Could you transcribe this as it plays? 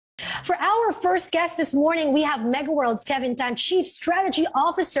For our first guest this morning, we have Megaworld's Kevin Tan, Chief Strategy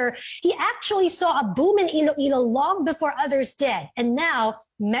Officer. He actually saw a boom in Iloilo long before others did. And now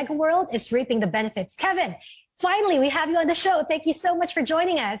Megaworld is reaping the benefits. Kevin, finally, we have you on the show. Thank you so much for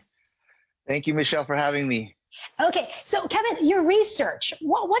joining us. Thank you, Michelle, for having me. Okay, so Kevin, your research,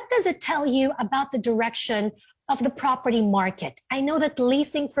 what does it tell you about the direction of the property market? I know that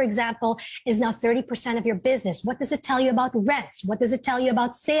leasing, for example, is now 30% of your business. What does it tell you about rents? What does it tell you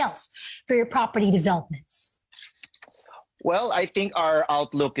about sales for your property developments? Well, I think our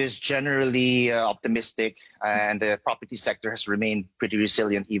outlook is generally optimistic, and the property sector has remained pretty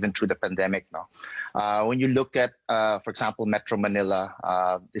resilient even through the pandemic now. When you look at, for example, Metro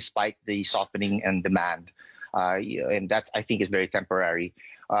Manila, despite the softening in demand, and that I think is very temporary,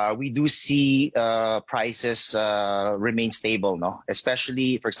 we do see prices remain stable,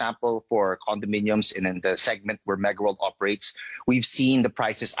 especially, for example, for condominiums in the segment where Megaworld operates. We've seen the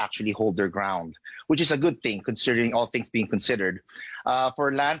prices actually hold their ground, which is a good thing considering all things being considered.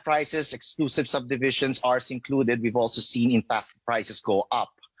 For land prices, exclusive subdivisions, ours included, we've also seen, in fact, prices go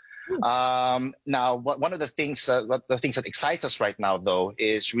up. Now, one of the things that excites us right now, though,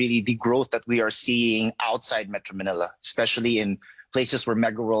 is really the growth that we are seeing outside Metro Manila, especially in places where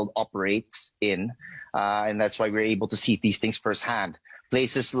Megaworld operates in, and that's why we're able to see these things firsthand.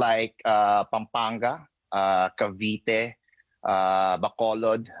 Places like Pampanga, Cavite,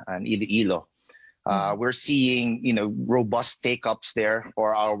 Bacolod, and Iloilo. We're seeing, robust take-ups there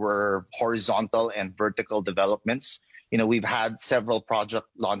for our horizontal and vertical developments. We've had several project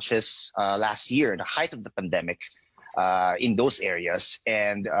launches last year, at the height of the pandemic, in those areas,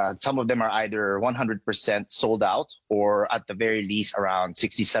 and some of them are either 100% sold out or at the very least around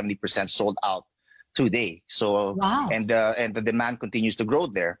 60-70% sold out today. So, wow. And the demand continues to grow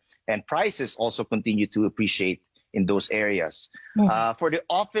there, and prices also continue to appreciate in those areas. For the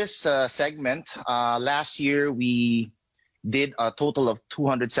office segment, last year we did a total of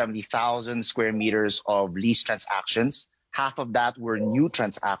 270,000 square meters of lease transactions. Half of that were new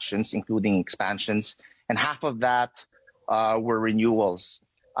transactions, including expansions, and half of that were renewals.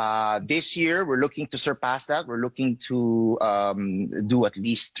 This year, we're looking to surpass that. We're looking to do at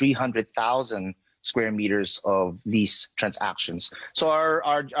least 300,000 square meters of lease transactions. So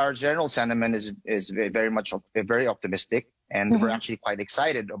our general sentiment is very optimistic, and we're actually quite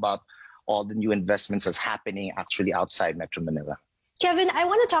excited about all the new investments that's happening actually outside Metro Manila. Kevin, I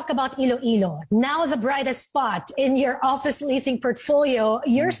want to talk about Iloilo. Now the brightest spot in your office leasing portfolio.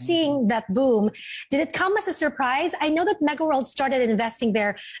 You're seeing that boom. Did it come as a surprise? I know that Megaworld started investing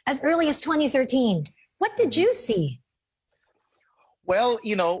there as early as 2013. What did you see? Well,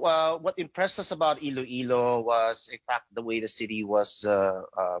 what impressed us about Iloilo was, in fact, the way the city was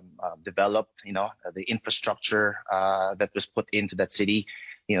developed, the infrastructure that was put into that city.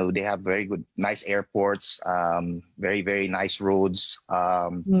 They have very good, nice airports, very, very nice roads,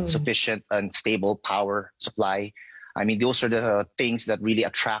 sufficient and stable power supply. I mean, those are the things that really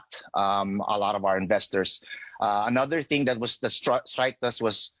attract a lot of our investors. Another thing that struck us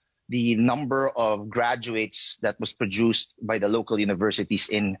was the number of graduates that was produced by the local universities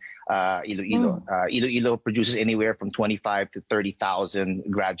in Iloilo. Iloilo produces anywhere from 25 to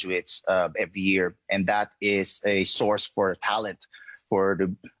 30,000 graduates every year, and that is a source for talent for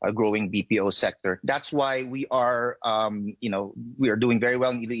the growing BPO sector. That's why we are, we are doing very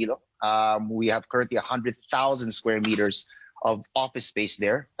well in Iloilo. We have currently 100,000 square meters of office space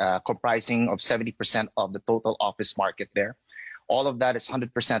there, comprising of 70% of the total office market there. All of that is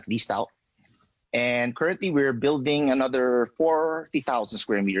 100% leased out. And currently we're building another 40,000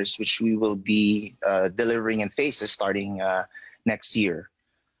 square meters, which we will be delivering in phases starting next year.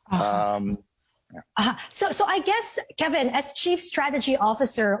 So I guess, Kevin, as Chief Strategy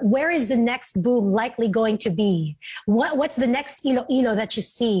Officer, where is the next boom likely going to be? What's the next Iloilo that you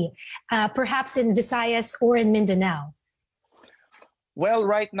see, perhaps in Visayas or in Mindanao? Well,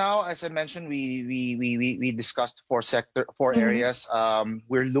 right now, as I mentioned, we discussed four areas.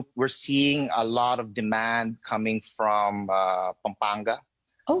 We're seeing a lot of demand coming from Pampanga.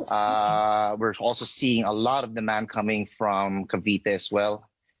 We're also seeing a lot of demand coming from Cavite as well,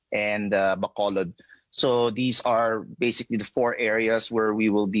 and Bacolod. So these are basically the four areas where we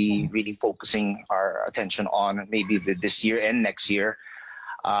will be really focusing our attention on, maybe this year and next year.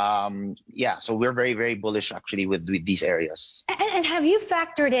 So we're very, very bullish actually with these areas. And have you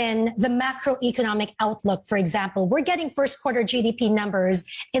factored in the macroeconomic outlook? For example, we're getting first quarter GDP numbers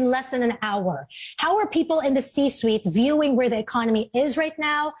in less than an hour. How are people in the C-suite viewing where the economy is right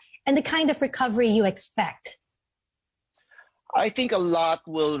now and the kind of recovery you expect? I think a lot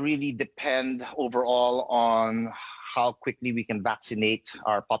will really depend overall on how quickly we can vaccinate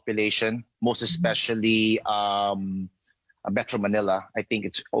our population, most especially Metro Manila. I think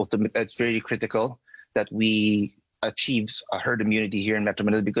it's very critical that we achieve a herd immunity here in Metro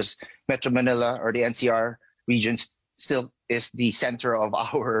Manila, because Metro Manila, or the NCR region, still is the center of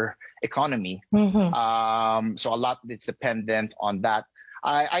our economy. So a lot is dependent on that.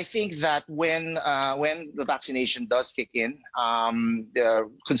 I think that when the vaccination does kick in, the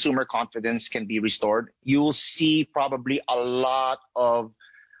consumer confidence can be restored. You'll see probably a lot of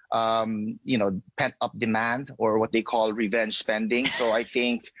pent up demand, or what they call revenge spending. So I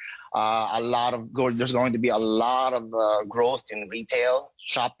think there's going to be a lot of growth in retail,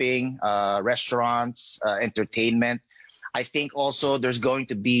 shopping, restaurants, entertainment. I think also there's going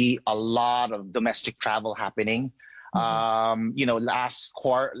to be a lot of domestic travel happening. Last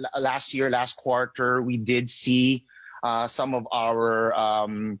quarter, we did see some of our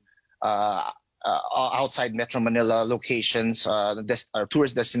outside Metro Manila locations,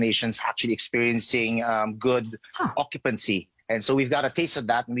 tourist destinations, actually experiencing good occupancy. And so we've got a taste of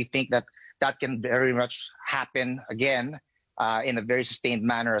that, and we think that can very much happen again in a very sustained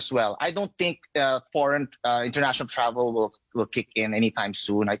manner as well. I don't think foreign international travel will kick in anytime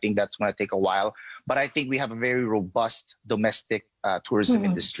soon. I think that's going to take a while. But I think we have a very robust domestic tourism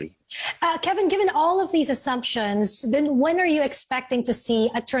industry. Kevin, given all of these assumptions, then when are you expecting to see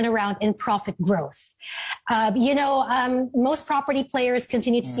a turnaround in profit growth? Most property players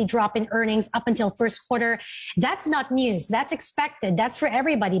continue to see drop in earnings up until first quarter. That's not news. That's expected. That's for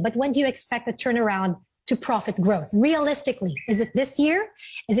everybody. But when do you expect a turnaround to profit growth? Realistically, is it this year?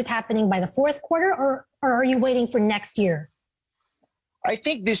 Is it happening by the fourth quarter, or are you waiting for next year? I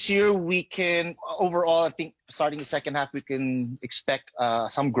think this year we can, overall, I think starting the second half, we can expect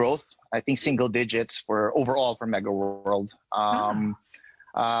some growth. I think single digits overall for Megaworld.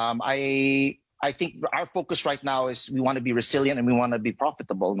 I think our focus right now is we want to be resilient and we want to be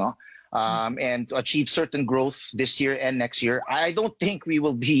profitable, no? And to achieve certain growth this year and next year. I don't think we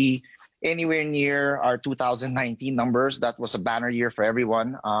will be anywhere near our 2019 numbers. That was a banner year for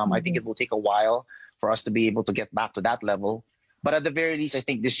everyone. I think it will take a while for us to be able to get back to that level. But at the very least, I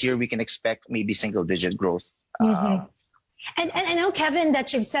think this year we can expect maybe single-digit growth. And I know, Kevin,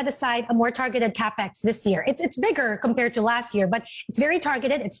 that you've set aside a more targeted capex this year. It's bigger compared to last year, but it's very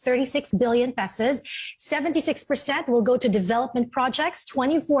targeted. It's 36 billion pesos. 76% will go to development projects,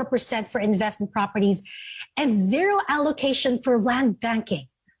 24% for investment properties, and zero allocation for land banking.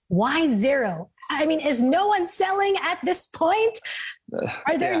 Why zero? I mean, is no one selling at this point?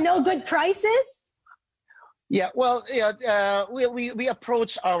 Are there no good prices? Yeah, well, we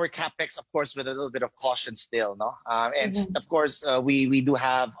approach our capex, of course, with a little bit of caution still, no? And of course, we do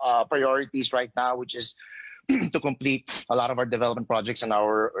have priorities right now, which is to complete a lot of our development projects and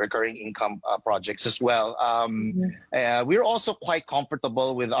our recurring income projects as well. We're also quite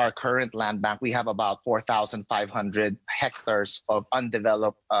comfortable with our current land bank. We have about 4,500 hectares of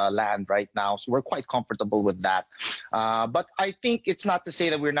undeveloped land right now, so we're quite comfortable with that. But I think it's not to say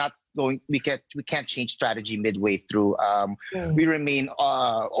that we can't change strategy midway through. We remain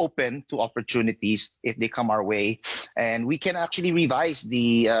open to opportunities if they come our way, and we can actually revise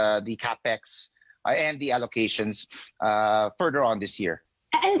the capex and the allocations further on this year.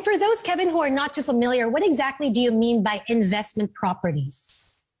 And for those, Kevin, who are not too familiar, what exactly do you mean by investment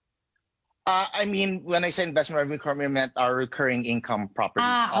properties? I mean, when I say investment, I meant our recurring income properties.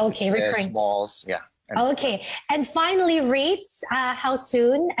 Okay, recurring. Malls, yeah. Okay. And finally, REITs, how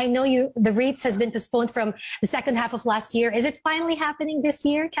soon? I know the REITs has been postponed from the second half of last year. Is it finally happening this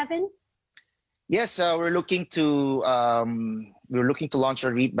year, Kevin? Yes, we're looking to launch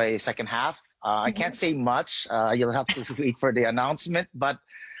a REIT by second half. I can't say much. You'll have to wait for the announcement, but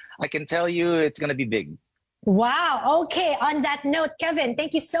I can tell you it's going to be big. Wow. Okay. On that note, Kevin,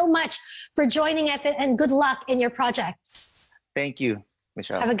 thank you so much for joining us, and good luck in your projects. Thank you,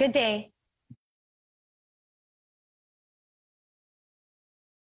 Michelle. Have a good day.